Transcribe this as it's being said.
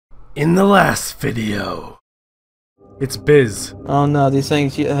In the last video. It's Biz. Oh no, these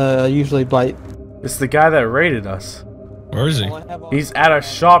things usually bite. It's the guy that raided us. Where is he? He's at our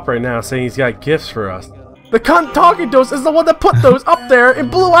shop right now saying he's got gifts for us. The cunt talking to us is the one that put those up there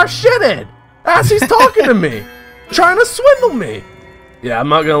and blew our shit in! As he's talking to me! Trying to swindle me! Yeah, I'm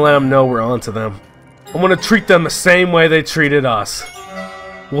not gonna let them know we're onto them. I'm gonna treat them the same way they treated us.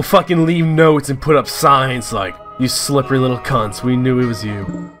 We'll fucking leave notes and put up signs like, "You slippery little cunts, we knew it was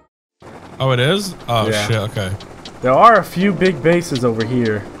you." Oh, it is? Oh, Yeah. shit, okay. There are a few big bases over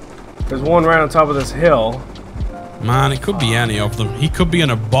here. There's one right on top of this hill. Man, it could be any of them. He could be in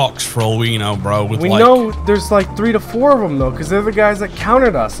a box for all we know, bro. With We like... know there's like 3 to 4 of them though, because they're the guys that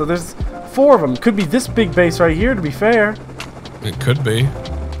counted us. So there's 4 of them. Could be this big base right here, to be fair. It could be.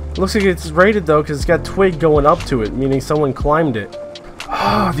 Looks like it's rated though, because it's got twig going up to it, meaning someone climbed it.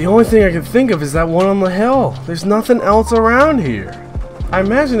 The only thing I can think of is that one on the hill. There's nothing else around here. I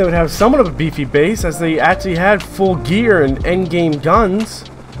imagine they would have somewhat of a beefy base, as they actually had full gear and endgame guns.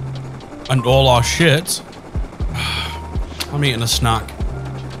 And all our shit. I'm eating a snack.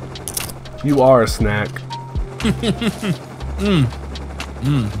 You are a snack.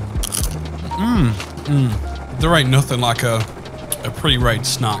 There ain't nothing like a pre-raid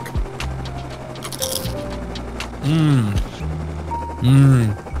snack.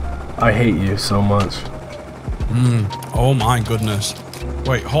 I hate you so much. Oh my goodness.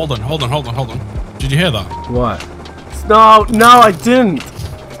 Wait, hold on. Did you hear that? What? No, I didn't.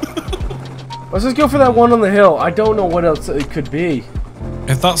 Let's just go for that one on the hill. I don't know what else it could be.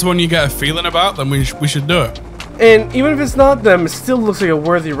 If that's one you get a feeling about, then we should do it. And even if it's not them, it still looks like a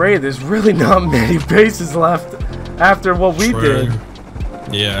worthy raid. There's really not many bases left after what we did.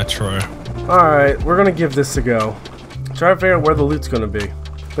 Yeah, true. Alright, we're gonna give this a go. Try to figure out where the loot's gonna be.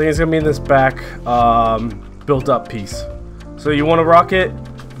 I think it's gonna be in this back built up piece. So you wanna rock it?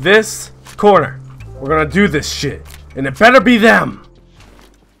 This corner. We're gonna do this shit. And it better be them.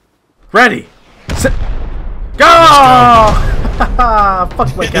 Ready. Set. Go!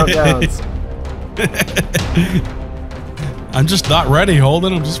 Fuck my countdowns. I'm just that ready,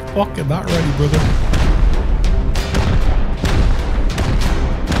 Holden. I'm just fucking that ready, brother.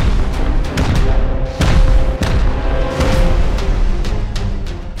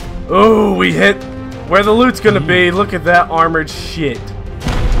 Oh, we hit where the loot's gonna be. Look at that armored shit.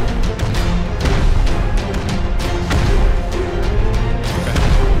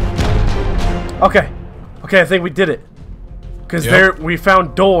 Okay, I think we did it. Because there, we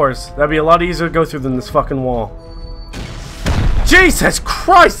found doors. That'd be a lot easier to go through than this fucking wall. Jesus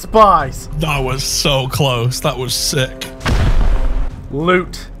Christ, spies! That was so close. That was sick.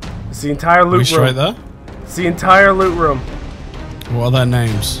 Loot. It's the entire loot room. Straight there? It's the entire loot room. What are their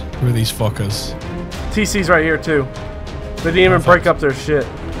names? Who are these fuckers? TC's right here too. They didn't even break up their shit.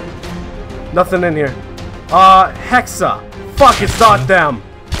 Nothing in here. Hexa. Fuck, it's not them.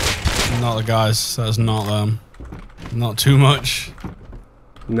 Not the guys. That's not them. Not too much.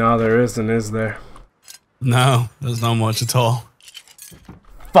 No, there isn't, is there? No, there's not much at all.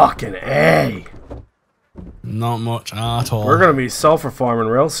 Fucking A. Not much at all. We're gonna be sulfur farming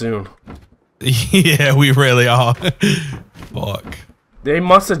real soon. Yeah, we really are. Fuck. They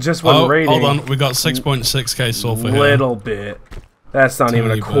must have just went raiding. Hold on, we got 6.6k sulfur here. Little bit. That's not even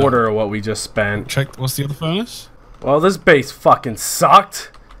a quarter of what we just spent. Check, what's the other furnace? Well, this base fucking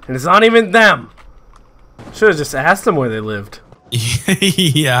sucked. And it's not even them. Should've just asked them where they lived.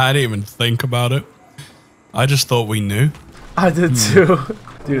 Yeah, I didn't even think about it. I just thought we knew. I did too.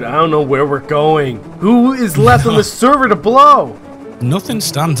 Dude, I don't know where we're going. Who is left on the server to blow? Nothing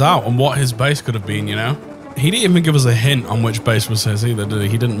stands out on what his base could have been, you know? He didn't even give us a hint on which base was his either, did he?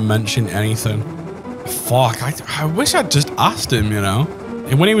 He didn't mention anything. Fuck, I wish I'd just asked him, you know?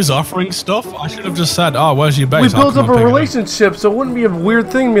 And when he was offering stuff, I should have just said, "Oh, where's your base?" We built up a relationship, so it wouldn't be a weird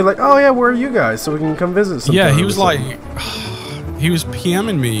thing to be like, "Oh yeah, where are you guys?" So we can come visit sometime. Yeah, he was like, he was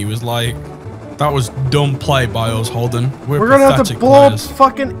PMing me. He was like, "That was dumb play by us, Holden. We're gonna have to blow up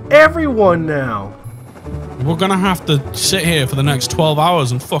fucking everyone now. We're gonna have to sit here for the next 12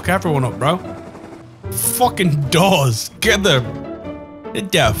 hours and fuck everyone up, bro. Fucking doors. Get the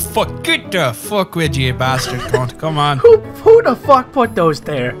fuck with you, bastard. Come on. Who the fuck put those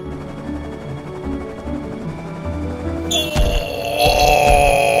there?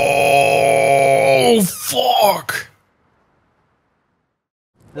 Oh fuck.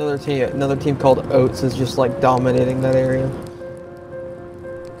 Another team called Oats is just like dominating that area.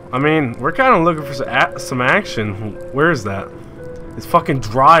 I mean, we're kind of looking for some action. Where is that? It's fucking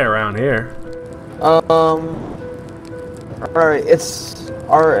dry around here. Alright, it's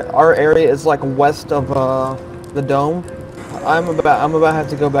our area is like west of the dome. I'm about to have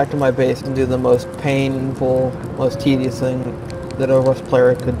to go back to my base and do the most painful, most tedious thing that a Rust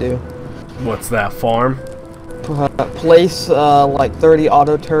player could do. What's that, farm? Place like 30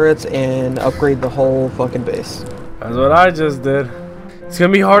 auto turrets and upgrade the whole fucking base. That's what I just did. It's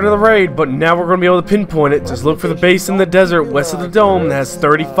gonna be hard to the raid, but now we're gonna be able to pinpoint it. Just look for the base in the desert west of the dome that has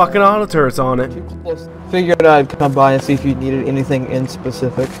 30 fucking auto turrets on it. Figured I'd come by and see if you needed anything in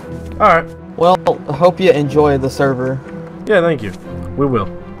specific. Alright. Well, I hope you enjoy the server. Yeah, thank you. We will.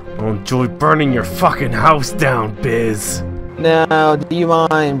 I'll enjoy burning your fucking house down, Biz. Now, do you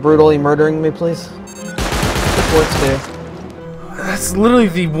mind brutally murdering me, please? This works too. That's literally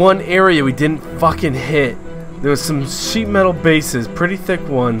the one area we didn't fucking hit. There was some sheet metal bases, pretty thick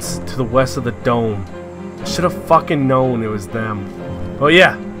ones, to the west of the dome. I should have fucking known it was them. But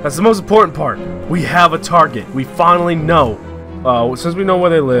yeah, that's the most important part. We have a target. We finally know. Since we know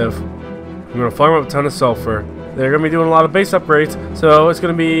where they live, we're gonna farm up a ton of sulfur. They're gonna be doing a lot of base upgrades, so it's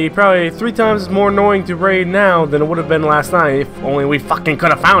gonna be probably 3 times more annoying to raid now than it would have been last night if only we fucking could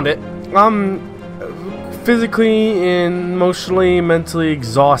have found it. I'm physically and emotionally, mentally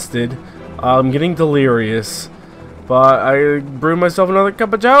exhausted. I'm getting delirious, but I brewed myself another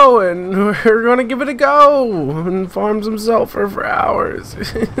cup of joe and we're gonna give it a go and farm some sulfur for hours.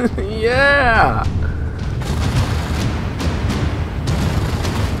 Yeah!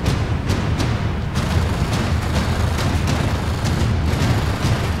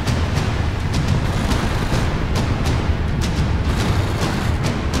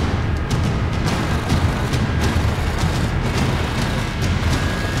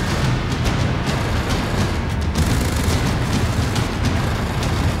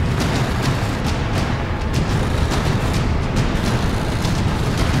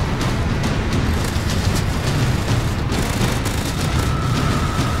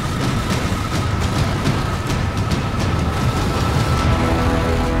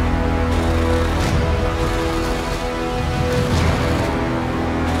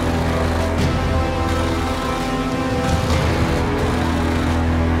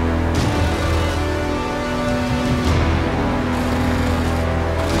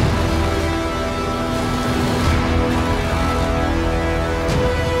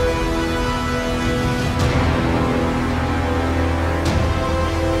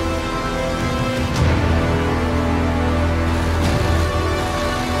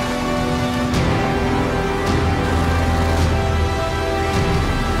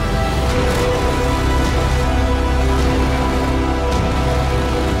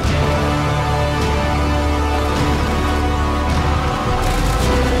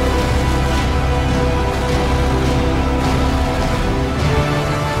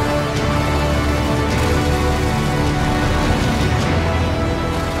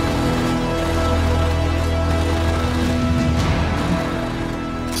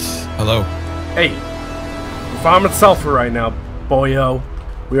 Hello. Hey, we're farming sulfur right now, boyo.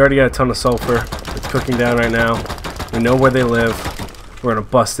 We already got a ton of sulfur. It's cooking down right now. We know where they live. We're gonna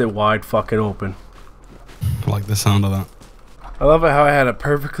bust it wide fucking open. I like the sound of that. I love it how I had a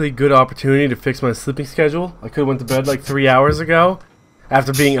perfectly good opportunity to fix my sleeping schedule. I could have went to bed like 3 hours ago.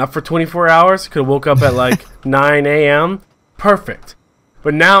 After being up for 24 hours, could have woke up at like 9 a.m. Perfect.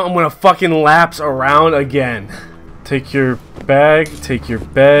 But now I'm gonna fucking lapse around again. Take your bag, take your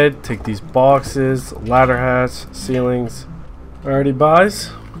bed, take these boxes, ladder hats, ceilings. Alrighty, buys?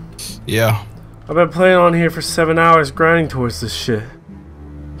 Yeah. I've been playing on here for 7 hours grinding towards this shit.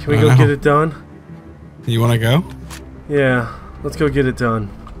 Can we go get it done? You wanna go? Yeah, let's go get it done.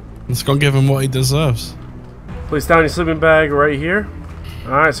 Let's go give him what he deserves. Place down your sleeping bag right here.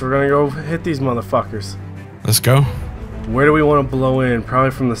 Alright, so we're gonna go hit these motherfuckers. Let's go. Where do we want to blow in?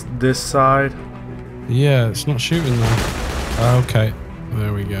 Probably from this side. Yeah, it's not shooting though. Okay,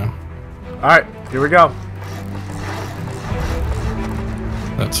 there we go. Alright, here we go.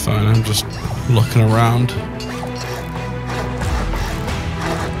 That's fine, I'm just looking around.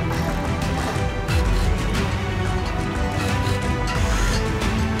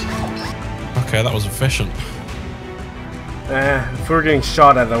 Okay, that was efficient. If we were getting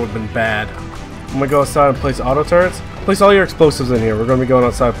shot at, that would have been bad. I'm gonna go outside and place auto turrets. Place all your explosives in here. We're gonna be going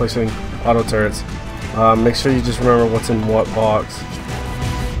outside placing auto turrets. Make sure you just remember what's in what box.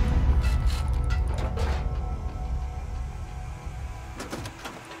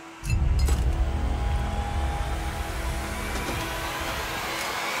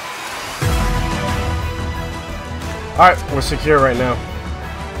 Alright, we're secure right now.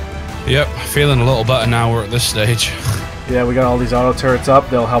 Yep, feeling a little better now we're at this stage. Yeah, we got all these auto turrets up.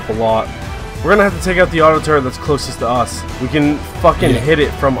 They'll help a lot. We're gonna have to take out the auto turret that's closest to us. We can fucking hit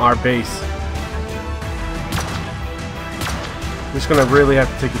it from our base. We're just gonna really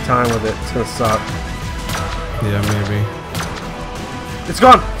have to take your time with it. It's gonna suck. Yeah, maybe. It's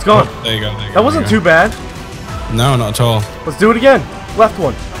gone. It's gone. Oh, there you go. There you go. That wasn't too bad. No, not at all. Let's do it again. Left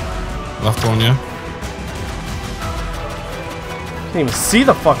one. Left one, yeah. Can't even see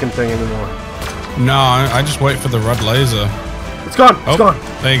the fucking thing anymore. No, I just wait for the red laser. It's gone. It's gone.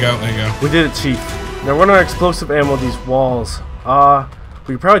 There you go. There you go. We did it, Chief. Now we're gonna explosive ammo these walls.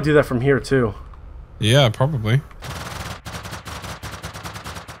 We could probably do that from here too. Yeah, probably.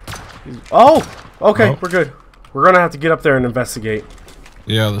 Oh! Okay, we're good. We're gonna have to get up there and investigate.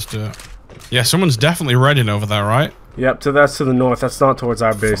 Yeah, let's do it. Yeah, someone's definitely raiding over there, right? Yep, that's to the north. That's not towards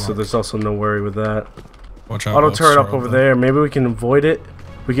our base, so there's also no worry with that. Watch out. Auto turret up over there. Maybe we can avoid it.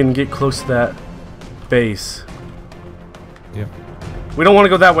 We can get close to that base. Yep. We don't want to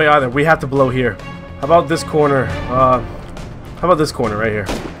go that way either. We have to blow here. How about this corner? How about this corner right here?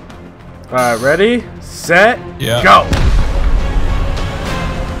 Alright, ready? Set, go!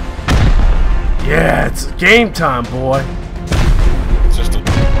 Yeah, it's game time, boy. It's just a...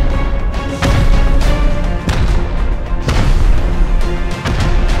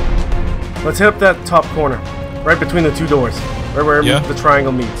 Let's hit up that top corner. Right between the two doors. Right where the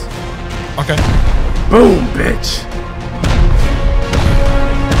triangle meets. Okay. Boom, bitch!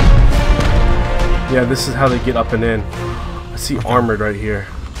 Yeah, this is how they get up and in. I see armored right here.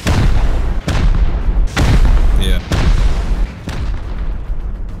 Yeah.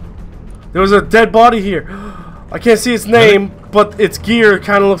 There was a dead body here. I can't see its name, but its gear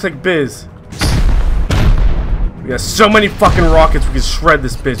kind of looks like Biz. We got so many fucking rockets, we can shred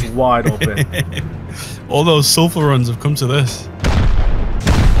this bitch wide open. All those sulfur runs have come to this.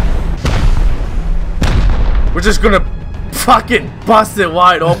 We're just gonna fucking bust it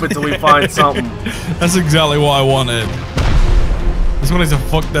wide open till we find something. That's exactly what I wanted. Just wanted to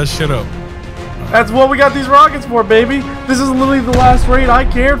fuck that shit up. That's what we got these rockets for, baby. This is literally the last raid I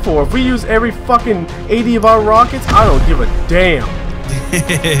cared for. If we use every fucking 80 of our rockets, I don't give a damn.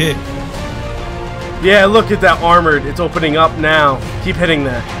 Yeah, look at that armored. It's opening up now. Keep hitting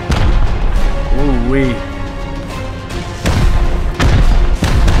that. Ooh-wee.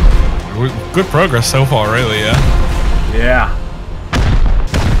 Good progress so far, really, yeah? Yeah.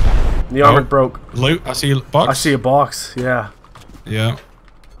 The armored broke. Loot, I see a box. I see a box, yeah. Yeah.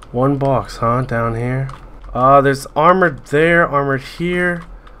 One box, huh? Down here. There's armored there, armored here.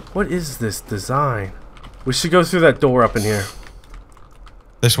 What is this design? We should go through that door up in here.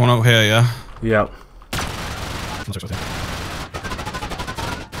 This one up here, yeah? Yep.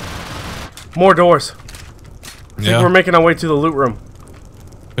 More doors. I think we're making our way to the loot room.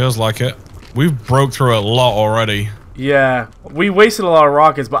 Feels like it. We've broke through a lot already. Yeah, we wasted a lot of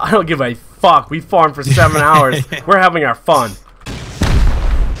rockets, but I don't give a fuck. We farmed for 7 hours. We're having our fun.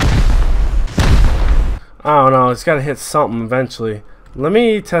 I don't know. It's got to hit something eventually. Let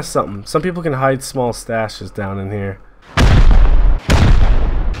me test something. Some people can hide small stashes down in here.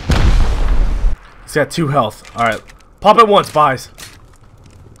 He's got 2 health. Alright. Pop it once, buys.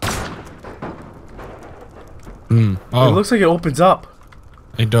 Oh. It looks like it opens up.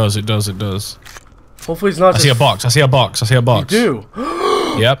 It does, it does, it does. Hopefully it's not I see a box, I see a box, I see a box. You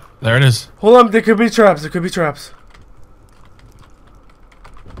do? Yep, there it is. Hold on, there could be traps, there could be traps.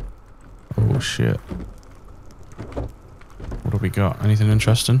 Oh shit. What do we got? Anything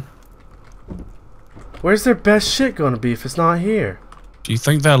interesting? Where's their best shit gonna be if it's not here? Do you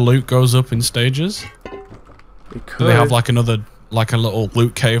think their loot goes up in stages? It could. Do they have like another, like a little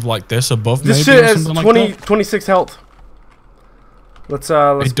loot cave like this above this maybe shit has 20, like 26 health. Let's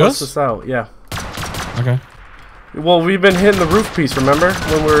bust this out, yeah. Okay. Well, we've been hitting the roof piece, remember?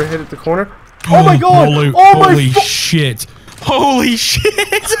 When we were hit at the corner? Oh my god! More loot. Oh my Holy shit! Holy shit!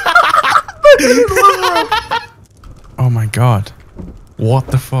 Oh my god. What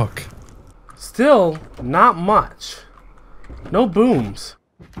the fuck? Still, not much. No booms.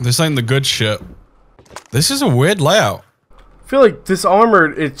 This ain't the good shit. This is a weird layout. I feel like this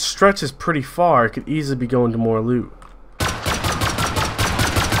armor, it stretches pretty far. It could easily be going to more loot.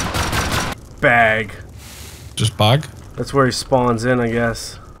 Bag. Just bag? That's where he spawns in, I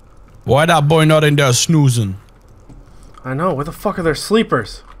guess. Why that boy not in there snoozing? I know, where the fuck are their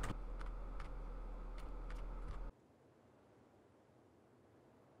sleepers?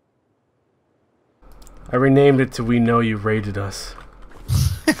 I renamed it to We Know You Raided Us.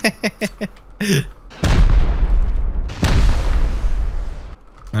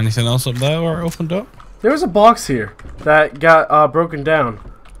 Anything else up there where it opened up? There was a box here that got broken down.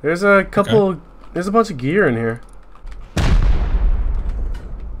 There's a couple, there's a bunch of gear in here.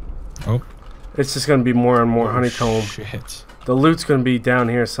 Oh. It's just gonna be more and more honeycomb. Shit. The loot's gonna be down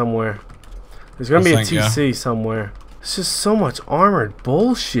here somewhere. There's gonna be a TC somewhere. It's just so much armored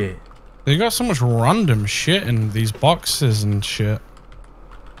bullshit. They got so much random shit in these boxes and shit.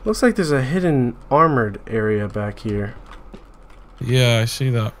 Looks like there's a hidden armored area back here. Yeah, I see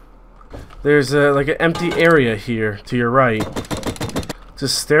that. There's like an empty area here to your right.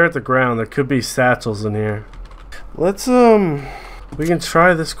 Just stare at the ground. There could be satchels in here. Let's we can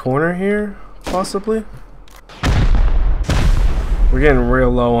try this corner here, possibly. We're getting real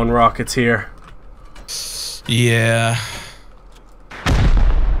low on rockets here. Yeah.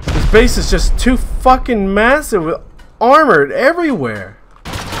 This base is just too fucking massive with armored everywhere.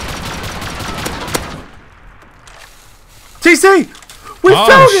 TC! We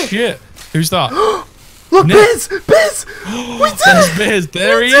found it! Shit. Who's that? Look, Nick. Biz! Biz! We did it! Biz.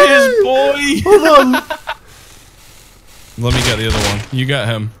 There We he did is, it! boy! Hold on. Let me get the other one. You get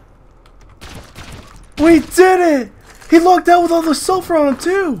him. We did it! He logged out with all the sulfur on him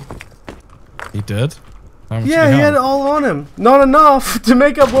too! He did? How much Yeah, did he have? had it all on him. Not enough to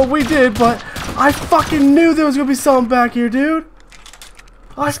make up what we did, but I fucking knew there was gonna be something back here, dude.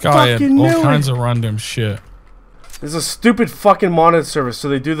 I This guy had fucking all knew kinds it. of random shit. There's a stupid fucking monitor service, so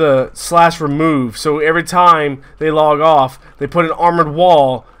they do the /remove. So every time they log off, they put an armored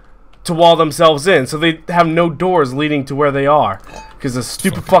wall to wall themselves in, so they have no doors leading to where they are. Because the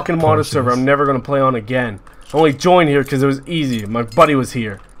stupid fucking monitor server I'm never gonna play on again. I only joined here because it was easy. My buddy was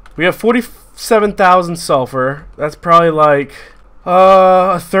here. We have 47,000 sulfur. That's probably like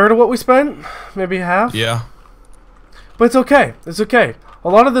a third of what we spent, maybe half. Yeah. But it's okay. It's okay. A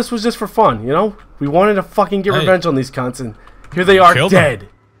lot of this was just for fun, you know? We wanted to fucking get revenge on these cunts, and here they are dead.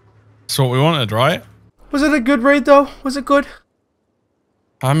 That's what we wanted, right? Was it a good raid, though? Was it good?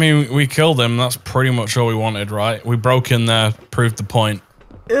 I mean, we killed him. That's pretty much all we wanted, right? We broke in there, proved the point.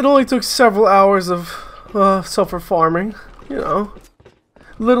 It only took several hours of sulfur farming, you know?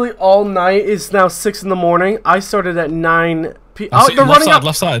 Literally all night. It's now 6 in the morning. I started at 9 p.m. Oh, they're running up!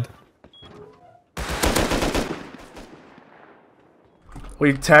 Left side.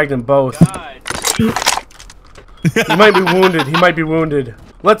 We tagged them both. He might be wounded. He might be wounded.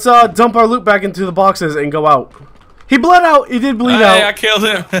 Let's dump our loot back into the boxes and go out. He bled out. He did bleed out. Hey, I killed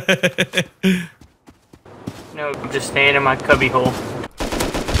him. No, just staying in my cubby hole.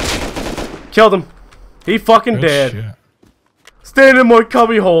 Killed him. He fucking Good dead. shit. Staying in my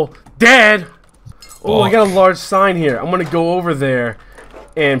cubby hole. Dead. Oh, I got a Fuck. large sign here. I'm gonna go over there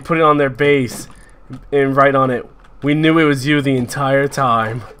and put it on their base and write on it, "We knew it was you the entire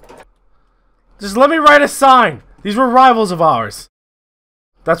time." Just let me write a sign. These were rivals of ours.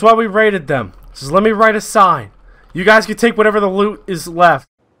 That's why we raided them. Just let me write a sign. You guys can take whatever the loot is left.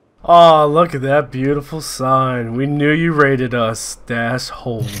 Oh, look at that beautiful sign. We knew you raided us. Dash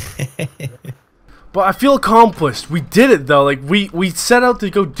hold. But I feel accomplished. We did it though. Like we set out to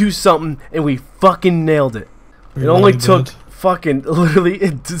go do something and we fucking nailed it. It only took fucking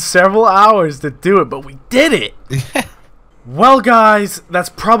literally several hours to do it, but we did it. Well, guys, that's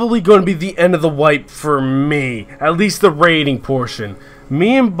probably going to be the end of the wipe for me. At least the raiding portion.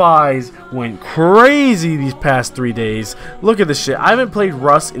 Me and Buys went crazy these past 3 days. Look at this shit. I haven't played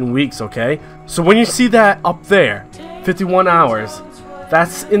Rust in weeks, okay? So when you see that up there, 51 hours,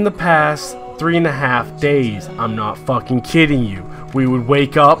 that's in the past 3.5 days. I'm not fucking kidding you. We would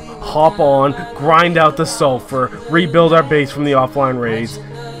wake up, hop on, grind out the sulfur, rebuild our base from the offline raids.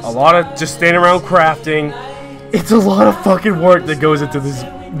 A lot of just standing around crafting. It's a lot of fucking work that goes into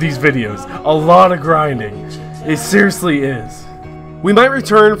these videos. A lot of grinding. It seriously is. We might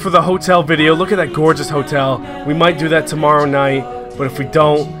return for the hotel video. Look at that gorgeous hotel. We might do that tomorrow night. But if we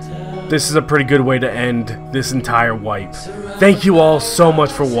don't, this is a pretty good way to end this entire wipe. Thank you all so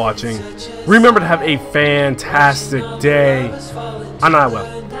much for watching. Remember to have a fantastic day. And I will.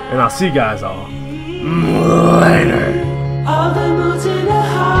 And I'll see you guys all later. All the moods in the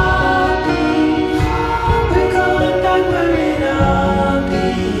heart.